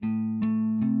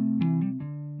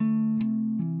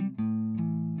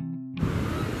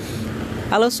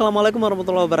Halo, assalamualaikum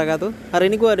warahmatullahi wabarakatuh.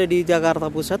 Hari ini gue ada di Jakarta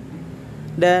Pusat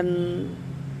dan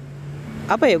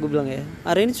apa ya gue bilang ya?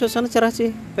 Hari ini suasana cerah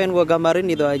sih. Pengen gue gambarin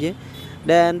itu aja.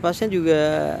 Dan pasnya juga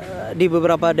di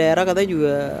beberapa daerah katanya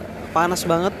juga panas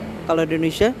banget. Kalau di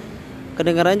Indonesia,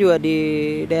 kedengaran juga di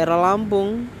daerah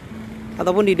Lampung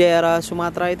ataupun di daerah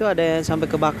Sumatera itu ada yang sampai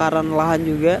kebakaran lahan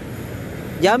juga.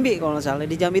 Jambi kalau nggak salah,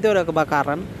 di Jambi itu ada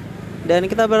kebakaran dan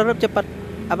kita berharap cepat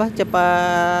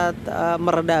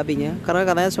mereda apinya karena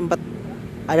katanya sempat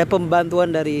ada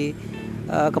pembantuan dari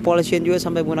kepolisian juga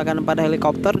sampai menggunakan 4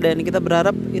 helikopter dan kita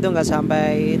berharap itu nggak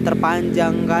sampai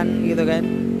terpanjang kan gitu kan,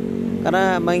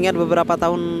 karena mengingat beberapa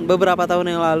tahun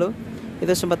yang lalu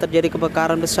itu sempat terjadi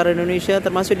kebakaran besar di Indonesia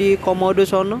termasuk di Komodo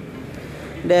sono,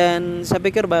 dan saya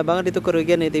pikir banyak banget itu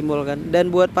kerugian yang ditimbulkan.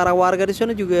 Dan buat para warga di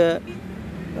sana juga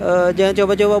jangan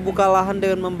coba-coba buka lahan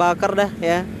dengan membakar dah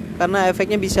ya, karena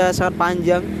efeknya bisa sangat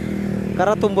panjang,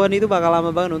 karena tumbuhan itu bakal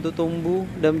lama banget untuk tumbuh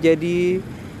dan menjadi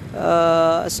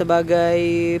sebagai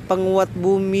penguat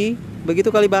bumi,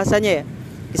 begitu kali bahasanya ya,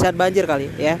 di saat banjir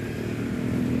kali ya.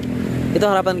 Itu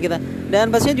harapan kita. Dan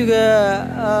pastinya juga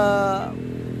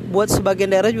buat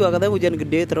sebagian daerah juga katanya hujan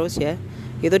gede terus ya.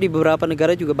 Itu di beberapa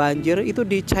negara juga banjir. Itu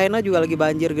di China juga lagi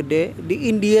banjir gede,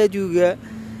 di India juga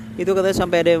itu katanya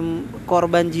sampai ada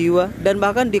korban jiwa, dan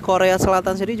bahkan di Korea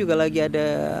Selatan sendiri juga lagi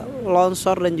ada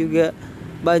longsor dan juga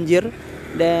banjir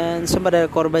dan sempat ada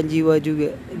korban jiwa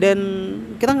juga. Dan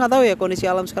kita nggak tahu ya, kondisi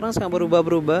alam sekarang sangat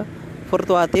berubah-berubah,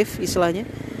 fluktuatif istilahnya,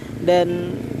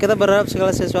 dan kita berharap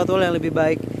segala sesuatu yang lebih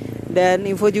baik. Dan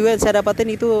info juga yang saya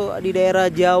dapatin itu di daerah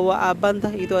Jawa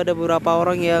Abantah itu ada beberapa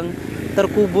orang yang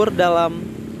terkubur dalam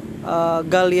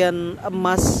galian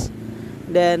emas,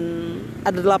 dan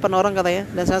ada 8 orang katanya,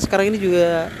 dan saat sekarang ini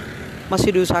juga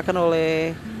masih diusahakan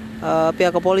oleh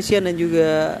pihak kepolisian dan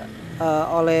juga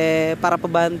oleh para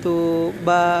pembantu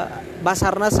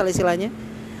Basarnas istilahnya.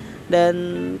 Dan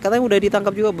katanya udah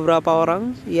ditangkap juga beberapa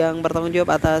orang yang bertanggung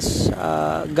jawab atas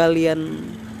galian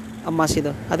emas itu.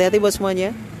 Hati-hati buat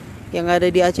semuanya yang ada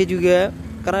di Aceh juga,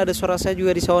 karena ada suara saya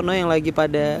juga di sono yang lagi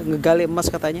pada ngegali emas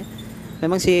katanya.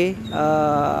 Memang sih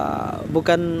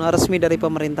bukan resmi dari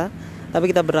pemerintah, tapi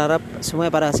kita berharap semuanya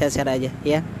pada sehat-sehat aja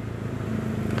ya.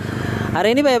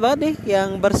 Hari ini banyak banget nih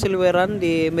yang berseliweran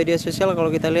di media sosial.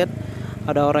 Kalau kita lihat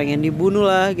ada orang yang dibunuh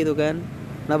lah gitu kan.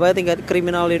 Nah, banyak tingkat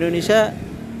kriminal di Indonesia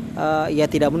ya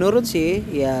tidak menurun sih,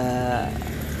 ya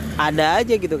ada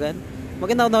aja gitu kan.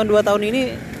 Mungkin tahun-tahun 2 tahun ini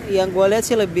yang gue lihat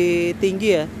sih lebih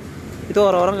tinggi ya. Itu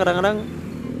orang-orang kadang-kadang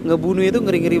ngebunuh itu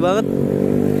ngeri-ngeri banget.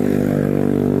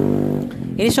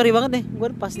 Ini sorry banget nih, gue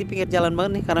pas di pinggir jalan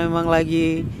banget nih karena memang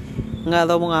lagi nggak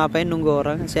tahu mau ngapain, nunggu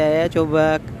orang. Saya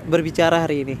coba berbicara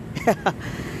hari ini.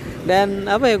 Dan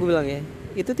apa ya gue bilang ya,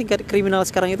 itu tingkat kriminal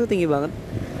sekarang itu tinggi banget.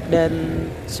 Dan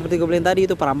seperti gue bilang tadi,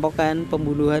 itu perampokan,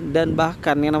 pembunuhan, dan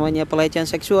bahkan yang namanya pelecehan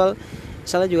seksual,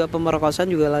 misalnya juga pemerkosaan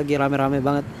juga lagi rame-rame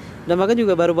banget. Dan bahkan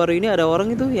juga baru-baru ini ada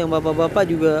orang itu yang bapak-bapak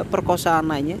juga perkosa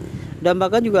anaknya. Dan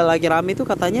bahkan juga lagi rame itu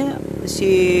katanya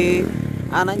si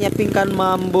anaknya Pinkan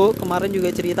Mambo kemarin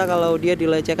juga cerita kalau dia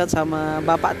dilecehkan sama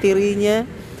bapak tirinya.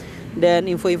 Dan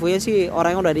info-infonya sih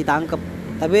orangnya udah ditangkap.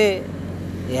 Tapi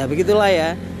ya begitulah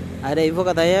ya. Ada info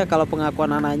katanya kalau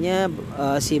pengakuan anaknya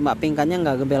si Mbak Pinkannya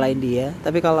nggak ngebelain dia.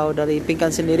 Tapi kalau dari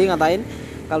Pinkan sendiri ngatain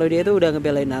kalau dia itu udah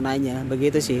ngebelain anaknya.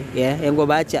 Begitu sih ya yang gue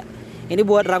baca. Ini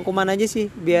buat rangkuman aja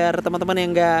sih, biar teman-teman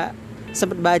yang nggak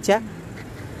sempet baca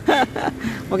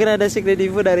mungkin ada sedikit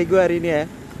info dari gue hari ini ya.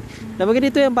 Dan mungkin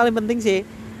itu yang paling penting sih.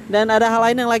 Dan ada hal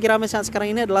lain yang lagi ramai saat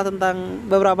sekarang ini adalah tentang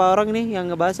beberapa orang nih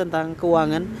yang ngebahas tentang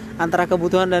keuangan, antara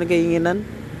kebutuhan dan keinginan.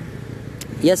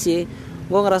 Ya sih,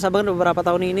 gue ngerasa banget beberapa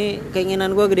tahun ini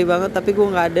keinginan gue gede banget, tapi gue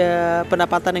nggak ada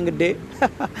pendapatan yang gede.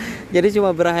 Jadi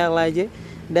cuma berhayal aja.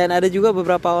 Dan ada juga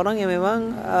beberapa orang yang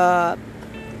memang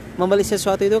membeli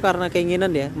sesuatu itu karena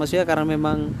keinginan ya, maksudnya karena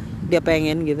memang dia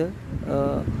pengen gitu.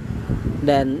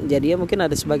 Dan jadinya mungkin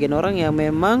ada sebagian orang yang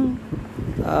memang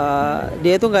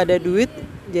dia itu nggak ada duit,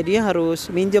 jadinya harus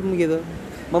minjem gitu,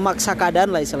 memaksa keadaan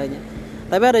lah istilahnya.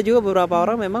 Tapi ada juga beberapa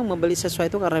orang memang membeli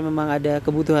sesuatu karena memang ada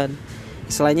kebutuhan.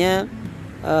 Istilahnya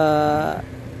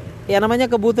ya namanya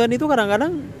kebutuhan itu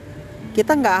kadang-kadang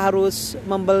kita nggak harus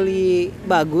membeli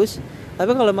bagus,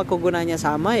 tapi kalau memang kegunaannya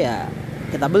sama ya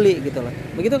kita beli gitu loh.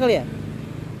 Begitu kali ya.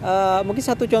 Mungkin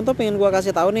satu contoh pengen gue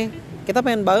kasih tahu nih, kita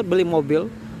pengen banget beli mobil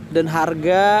dan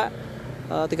harga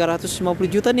 350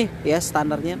 juta nih ya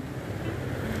standarnya.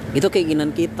 Itu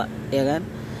keinginan kita ya kan.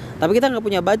 Tapi kita gak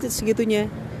punya budget segitunya.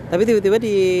 Tapi tiba-tiba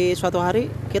di suatu hari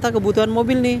kita kebutuhan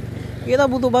mobil nih. Kita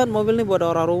butuh banget mobil nih buat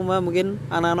orang rumah, mungkin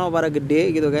anak-anak pada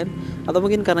gede gitu kan. Atau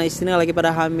mungkin karena istrinya lagi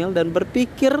pada hamil dan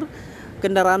berpikir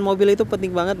kendaraan mobil itu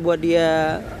penting banget buat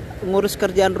dia ngurus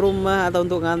kerjaan rumah atau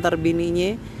untuk ngantar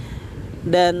bininya,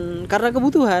 dan karena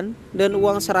kebutuhan dan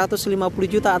uang 150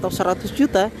 juta atau 100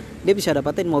 juta dia bisa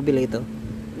dapatin mobil itu.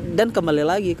 Dan kembali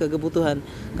lagi ke kebutuhan,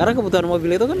 karena kebutuhan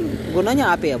mobil itu kan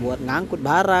gunanya apa ya, buat ngangkut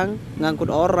barang,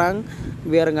 ngangkut orang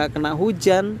biar nggak kena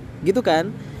hujan gitu kan.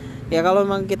 Ya kalau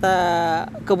memang kita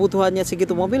kebutuhannya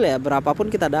segitu mobil ya berapapun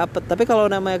kita dapat. Tapi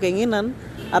kalau namanya keinginan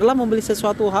adalah membeli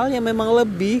sesuatu hal yang memang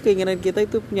lebih, keinginan kita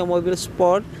itu punya mobil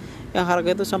sport yang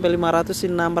harganya itu sampai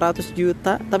 500-600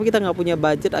 juta, tapi kita nggak punya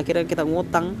budget, akhirnya kita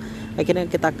ngutang, akhirnya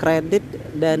kita kredit,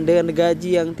 dan dengan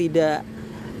gaji yang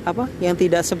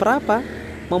tidak seberapa,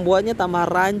 membuatnya tambah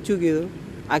rancu gitu.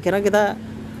 Akhirnya kita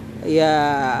ya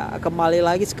kembali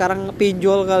lagi sekarang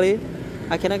pinjol kali,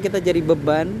 akhirnya kita jadi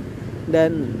beban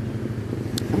dan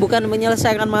bukan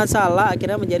menyelesaikan masalah,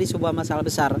 akhirnya menjadi sebuah masalah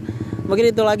besar.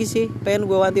 Mungkin itu lagi sih, pengen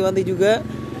gue wanti-wanti juga,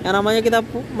 yang namanya kita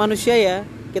manusia ya,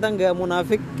 kita nggak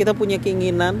munafik, kita punya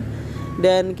keinginan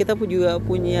dan kita juga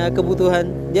punya kebutuhan.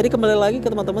 Jadi kembali lagi ke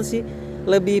teman-teman sih,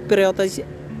 lebih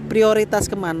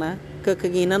prioritas kemana, ke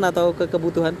keinginan atau ke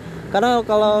kebutuhan. Karena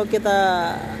kalau kita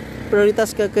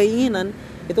prioritas ke keinginan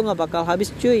itu nggak bakal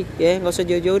habis cuy ya, nggak usah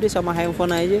jauh-jauh deh sama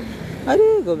handphone aja.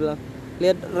 Aduh, gue bilang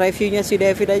lihat reviewnya si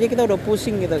David aja kita udah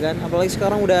pusing gitu kan, apalagi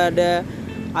sekarang udah ada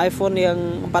iPhone yang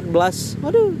 14.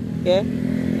 Aduh ya,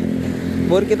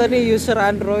 buat kita nih user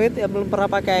Android yang belum pernah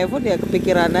pakai iPhone ya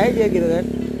kepikiran aja gitu kan.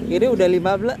 Ini udah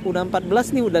 15, udah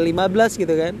 14 nih, udah 15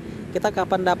 gitu kan. Kita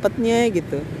kapan dapatnya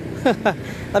gitu.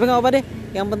 Tapi nggak apa deh.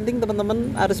 Yang penting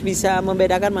teman-teman harus bisa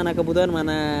membedakan mana kebutuhan,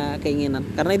 mana keinginan.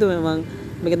 Karena itu memang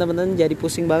bikin teman-teman jadi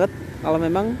pusing banget kalau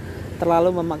memang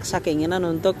terlalu memaksa keinginan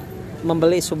untuk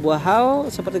membeli sebuah hal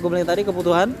seperti gue bilang tadi,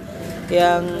 kebutuhan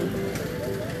yang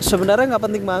sebenarnya nggak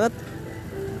penting banget.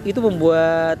 Itu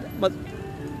membuat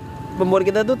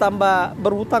kita tuh tambah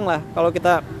berhutang lah kalau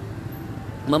kita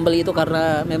membeli itu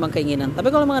karena memang keinginan.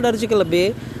 Tapi kalau memang ada rezeki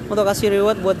lebih untuk kasih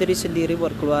reward buat diri sendiri,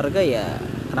 buat keluarga, ya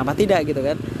kenapa tidak gitu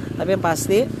kan. Tapi yang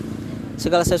pasti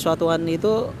segala sesuatuan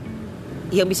itu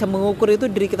yang bisa mengukur itu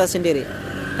diri kita sendiri.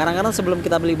 Kadang-kadang sebelum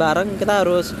kita beli barang kita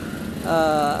harus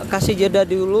kasih jeda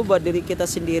dulu buat diri kita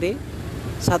sendiri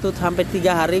 1-3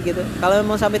 hari gitu. Kalau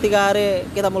memang sampai 3 hari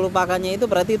kita melupakannya, itu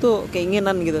berarti itu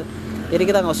keinginan gitu. Jadi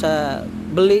kita nggak usah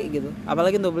beli gitu.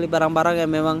 Apalagi untuk beli barang-barang yang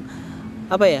memang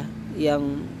yang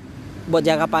buat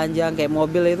jangka panjang kayak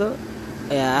mobil itu.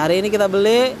 Ya hari ini kita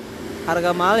beli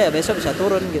harga mahal, ya besok bisa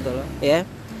turun gitu loh ya.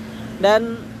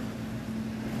 Dan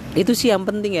itu sih yang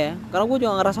penting ya. Karena gue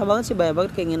juga ngerasa banget sih banyak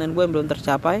banget keinginan gue yang belum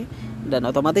tercapai. Dan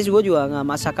otomatis gue juga nggak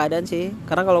maksa keadaan sih.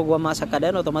 Karena kalau gue maksa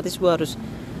keadaan otomatis gue harus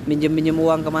minjem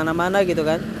uang kemana-mana gitu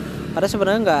kan. Padahal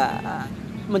sebenarnya nggak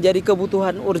menjadi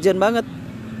kebutuhan urgent banget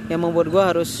yang membuat gue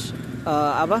harus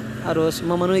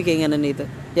memenuhi keinginan itu.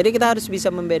 Jadi kita harus bisa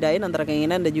membedain antara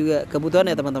keinginan dan juga kebutuhan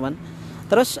ya teman-teman.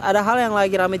 Terus ada hal yang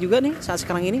lagi rame juga nih saat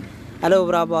sekarang ini. Ada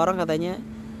beberapa orang katanya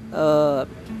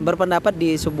berpendapat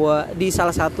di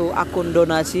salah satu akun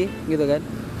donasi gitu kan.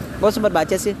 Gue sempat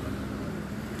baca sih.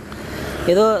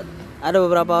 Itu ada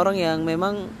beberapa orang yang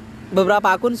memang,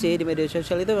 beberapa akun sih di media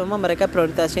sosial itu memang mereka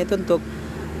prioritasnya itu untuk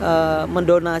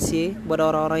mendonasi buat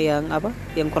orang-orang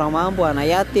yang kurang mampu,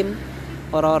 anak yatim,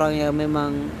 orang-orang yang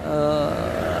memang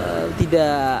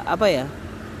tidak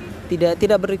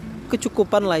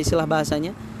berkecukupan lah istilah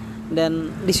bahasanya. Dan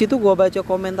di situ gue baca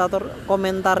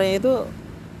komentarnya itu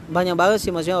banyak banget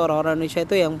sih, maksudnya orang-orang Indonesia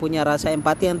itu yang punya rasa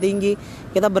empati yang tinggi.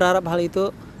 Kita berharap hal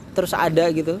itu terus ada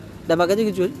gitu. Dan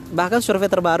bahkan survei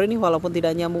terbaru ini walaupun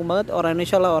tidak nyambung banget, orang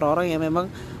Indonesia lah orang-orang yang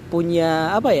memang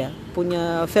punya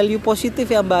punya value positif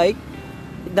yang baik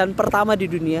dan pertama di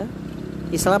dunia,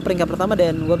 istilah peringkat pertama,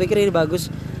 dan gue pikir ini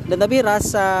bagus. Dan tapi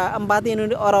rasa empati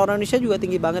orang-orang Indonesia juga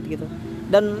tinggi banget gitu.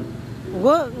 Dan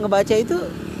gue ngebaca itu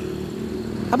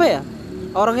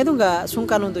orang itu nggak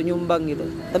sungkan untuk nyumbang gitu.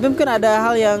 Tapi mungkin ada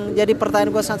hal yang jadi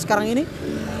pertanyaan gue saat sekarang ini,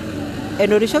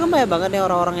 Indonesia kan banyak banget nih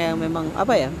orang-orang yang memang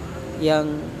yang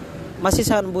masih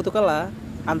sangat membutuhkan lah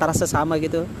antara sesama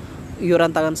gitu, iuran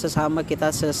tangan sesama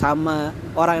kita, sesama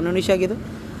orang Indonesia gitu.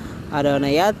 Ada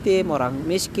anak yatim, orang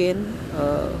miskin,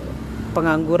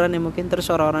 pengangguran yang mungkin, terus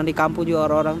orang-orang di kampung juga,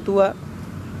 orang-orang tua,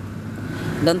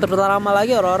 dan terutama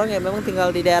lagi orang-orang yang memang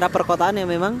tinggal di daerah perkotaan yang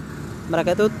memang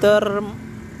mereka itu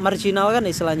termarginalkan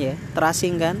istilahnya ya,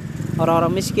 terasingkan,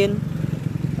 orang-orang miskin.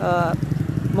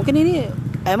 Mungkin ini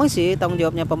emang sih tanggung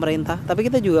jawabnya pemerintah, tapi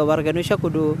kita juga warga Indonesia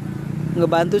kudu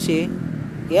ngebantu sih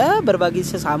ya, berbagi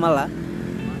sesama lah.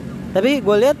 Tapi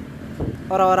gue lihat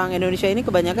orang-orang Indonesia ini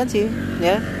kebanyakan sih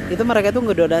ya, itu mereka tuh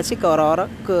ngedonasi ke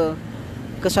orang-orang,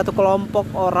 ke satu kelompok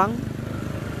orang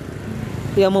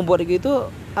yang membuat gitu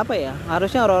apa ya,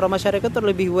 harusnya orang-orang masyarakat tuh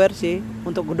lebih aware sih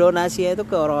untuk donasi itu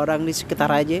ke orang-orang di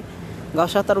sekitar aja, nggak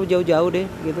usah terlalu jauh-jauh deh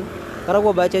gitu. Karena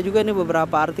gue baca juga nih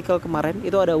beberapa artikel kemarin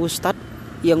itu ada ustadz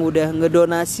yang udah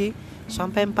ngedonasi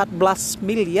sampai 14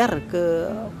 miliar ke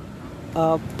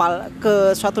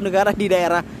suatu negara di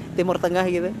daerah Timur Tengah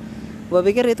gitu. Gue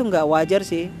pikir itu nggak wajar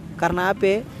sih, karena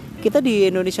apa? Kita di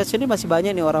Indonesia sini masih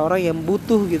banyak nih orang-orang yang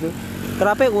butuh gitu.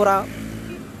 Kenapa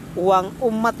uang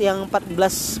umat yang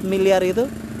 14 miliar itu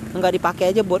nggak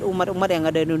dipakai aja buat umat-umat yang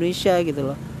ada di Indonesia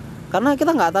gitu loh? Karena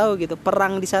kita nggak tahu gitu,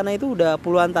 perang di sana itu udah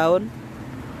puluhan tahun.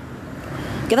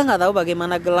 Kita nggak tahu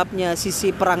bagaimana gelapnya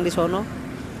sisi perang di sono.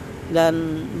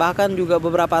 Dan bahkan juga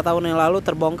beberapa tahun yang lalu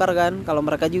terbongkar kan, kalau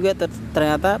mereka juga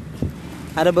ternyata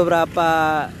ada beberapa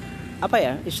apa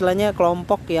ya, istilahnya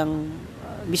kelompok yang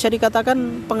bisa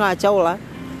dikatakan pengacau lah,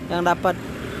 yang dapat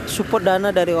support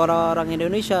dana dari orang-orang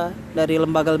Indonesia, dari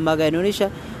lembaga-lembaga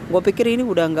Indonesia. Gue pikir ini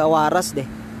udah nggak waras deh.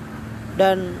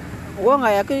 Dan gue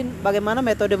nggak yakin bagaimana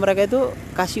metode mereka itu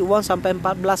kasih uang sampai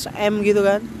 14 M gitu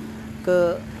kan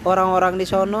ke orang-orang di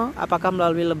sono, apakah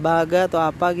melalui lembaga atau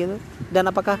apa gitu, dan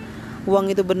apakah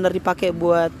uang itu benar dipakai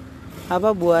buat apa,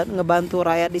 buat ngebantu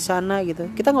rakyat di sana gitu.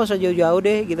 Kita nggak usah jauh-jauh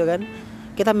deh gitu kan,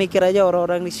 kita mikir aja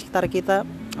orang-orang di sekitar kita,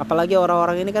 apalagi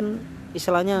orang-orang ini kan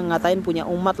istilahnya ngatain punya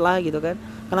umat lah gitu kan.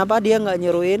 Kenapa dia nggak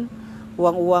nyeruin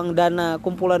uang-uang dana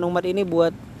kumpulan umat ini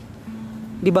buat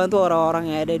dibantu orang-orang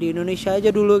yang ada di Indonesia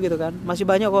aja dulu gitu kan. Masih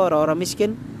banyak kok orang-orang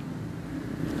miskin.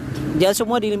 Jangan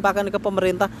semua dilimpahkan ke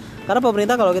pemerintah, karena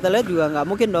pemerintah kalau kita lihat juga nggak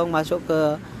mungkin dong masuk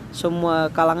ke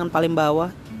semua kalangan paling bawah.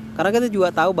 Karena kita juga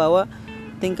tahu bahwa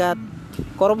tingkat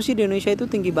korupsi di Indonesia itu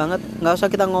tinggi banget. Nggak usah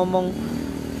kita ngomong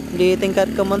di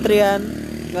tingkat kementerian,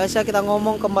 nggak usah kita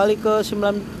ngomong kembali ke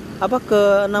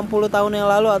 60 tahun yang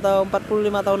lalu atau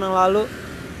 45 tahun yang lalu,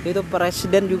 itu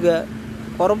presiden juga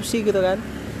korupsi gitu kan.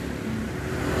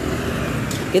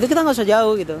 Itu kita nggak usah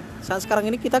jauh gitu. Saat sekarang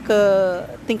ini kita ke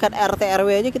tingkat RT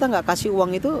RW aja, kita nggak kasih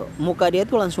uang itu, muka dia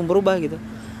tuh langsung berubah gitu.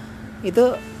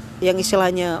 Itu yang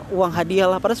istilahnya uang hadiah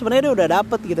lah, padahal sebenarnya dia udah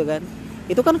dapet gitu kan.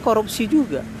 Itu kan korupsi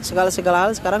juga. Segala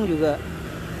hal sekarang juga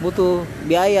butuh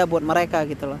biaya buat mereka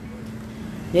gitu loh.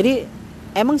 Jadi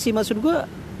emang sih maksud gue,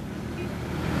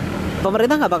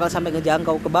 pemerintah nggak bakal sampai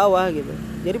ngejangkau ke bawah gitu.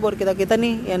 Jadi buat kita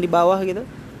nih yang di bawah gitu,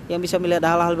 yang bisa melihat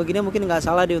hal-hal begini, mungkin nggak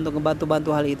salah dia untuk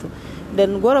ngebantu hal itu.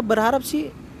 Dan gue berharap sih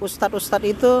ustadz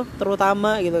itu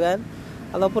terutama gitu kan,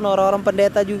 ataupun orang-orang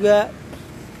pendeta juga,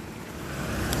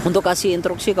 untuk kasih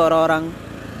instruksi ke orang-orang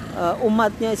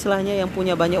umatnya, istilahnya yang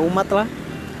punya banyak umat lah,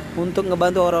 untuk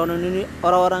ngebantu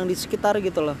orang-orang di sekitar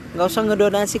gitu loh. Nggak usah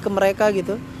ngedonasi ke mereka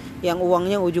gitu, yang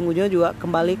uangnya ujung-ujungnya juga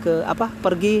kembali ke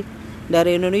pergi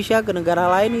dari Indonesia ke negara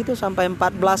lain, itu sampai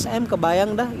 14 M,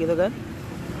 kebayang dah gitu kan.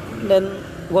 Dan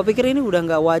gue pikir ini udah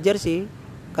nggak wajar sih,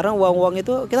 karena uang-uang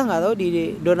itu kita nggak tahu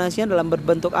di donasinya dalam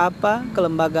berbentuk apa, ke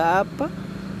lembaga apa,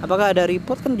 apakah ada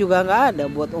report kan juga nggak ada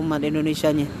buat umat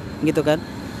Indonesianya gitu kan.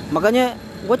 Makanya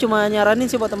gue cuma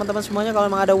nyaranin sih buat teman-teman semuanya, kalau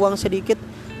memang ada uang sedikit,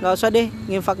 nggak usah deh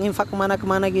nginfak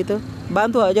kemana-kemana gitu,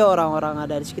 bantu aja orang-orang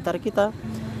ada di sekitar kita,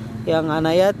 yang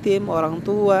anak yatim, orang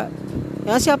tua,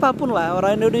 yang siapapun lah.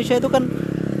 Orang Indonesia itu kan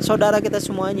saudara kita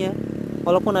semuanya,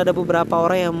 walaupun ada beberapa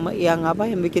orang yang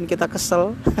bikin kita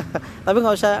kesel tapi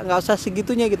nggak usah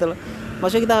segitunya gitu loh.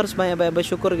 Maksudnya kita harus banyak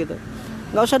bersyukur gitu.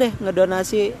 Nggak usah deh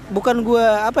ngedonasi. Bukan gue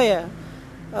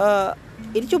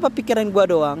ini cuma pikiran gue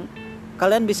doang,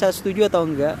 kalian bisa setuju atau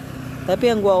enggak, tapi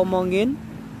yang gue omongin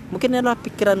mungkin adalah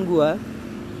pikiran gue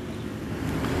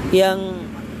yang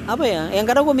yang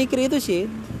kadang gue mikir itu sih.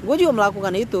 Gue juga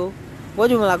melakukan itu.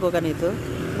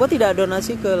 Gue tidak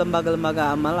donasi ke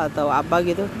lembaga-lembaga amal atau apa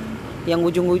gitu, yang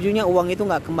ujung-ujungnya uang itu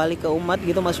nggak kembali ke umat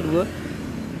gitu. Maksud gue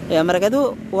ya, mereka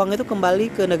tuh uang itu kembali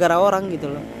ke negara orang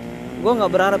gitu loh. Gue nggak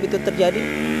berharap itu terjadi,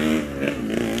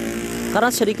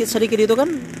 karena sedikit itu kan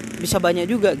bisa banyak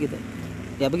juga gitu.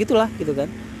 Ya begitulah gitu kan.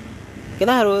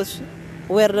 Kita harus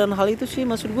aware dan hal itu sih.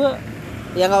 Maksud gue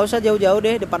ya nggak usah jauh-jauh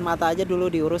deh, depan mata aja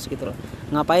dulu diurus gitu loh.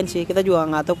 Ngapain sih, kita juga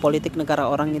nggak tahu politik negara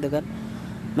orang gitu kan.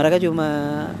 Mereka cuma,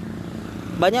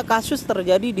 banyak kasus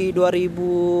terjadi di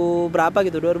 2000 berapa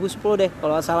gitu, 2010 deh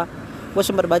kalau nggak salah. Gue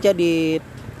sempat baca di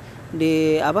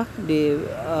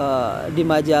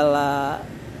majalah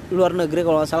luar negeri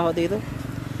kalau nggak salah waktu itu.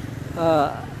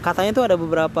 Katanya tuh ada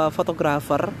beberapa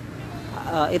fotografer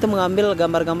itu mengambil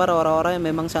gambar-gambar orang-orang yang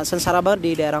memang sengsara banget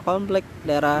di daerah konflik,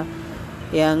 daerah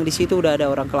yang di situ udah ada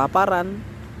orang kelaparan,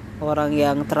 orang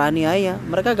yang teraniaya.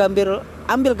 Mereka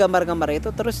ambil gambar-gambar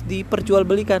itu terus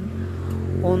diperjualbelikan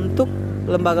untuk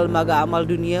lembaga-lembaga amal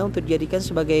dunia, untuk dijadikan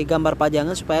sebagai gambar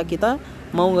pajangan supaya kita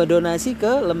mau ngedonasi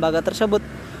ke lembaga tersebut.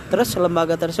 Terus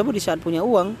lembaga tersebut di saat punya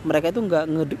uang, mereka itu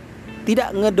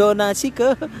tidak ngedonasi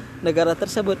ke negara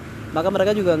tersebut, maka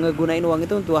mereka juga ngegunain uang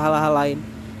itu untuk hal-hal lain.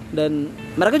 Dan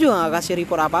mereka juga nggak kasih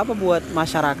report apa-apa buat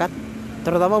masyarakat,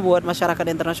 terutama buat masyarakat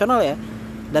internasional ya,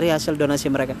 dari hasil donasi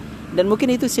mereka. Dan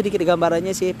mungkin itu sedikit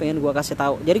gambarannya sih pengen gua kasih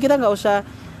tahu. Jadi kita nggak usah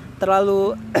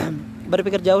terlalu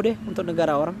berpikir jauh deh untuk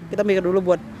negara orang. Kita mikir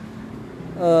dulu buat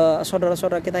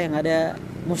saudara-saudara kita yang ada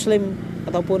muslim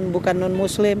ataupun bukan non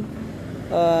muslim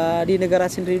di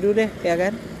negara sendiri dulu deh, ya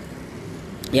kan,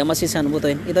 yang masih sangat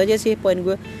butuhin. Itu aja sih poin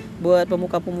gue buat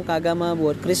pemuka-pemuka agama,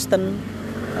 buat Kristen,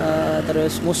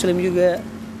 terus muslim juga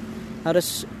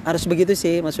harus begitu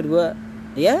sih. Maksud gue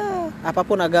ya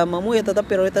apapun agamamu ya tetap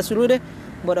prioritas dulu deh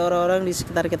buat orang-orang di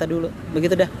sekitar kita dulu,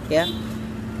 begitu dah ya.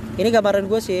 Ini gambaran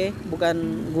gue sih, bukan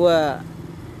gue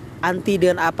anti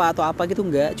dengan apa atau apa gitu,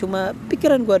 enggak, cuma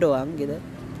pikiran gue doang gitu.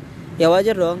 Ya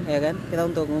wajar dong ya kan, kita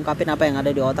untuk ngungkapin apa yang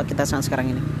ada di otak kita saat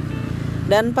sekarang ini.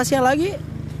 Dan pasnya lagi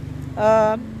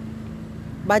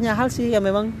banyak hal sih yang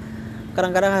memang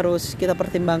kadang-kadang harus kita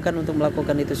pertimbangkan untuk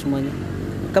melakukan itu semuanya.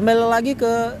 Kembali lagi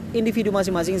ke individu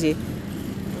masing-masing sih.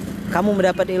 Kamu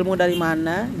mendapat ilmu dari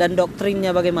mana dan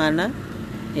doktrinnya bagaimana,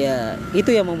 ya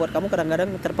itu yang membuat kamu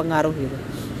kadang-kadang terpengaruh gitu.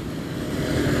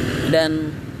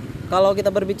 Dan kalau kita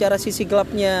berbicara sisi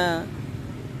gelapnya,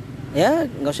 ya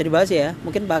nggak usah dibahas ya,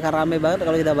 mungkin bakal rame banget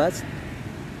kalau kita bahas.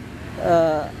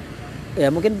 Ya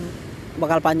mungkin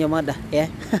bakal panjang banget dah ya.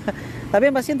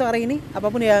 Tapi yang pasti untuk hari ini,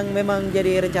 apapun yang memang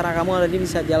jadi rencana kamu hari ini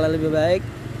bisa jalan lebih baik,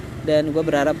 dan gue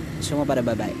berharap semua pada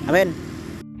bye-bye. Amin.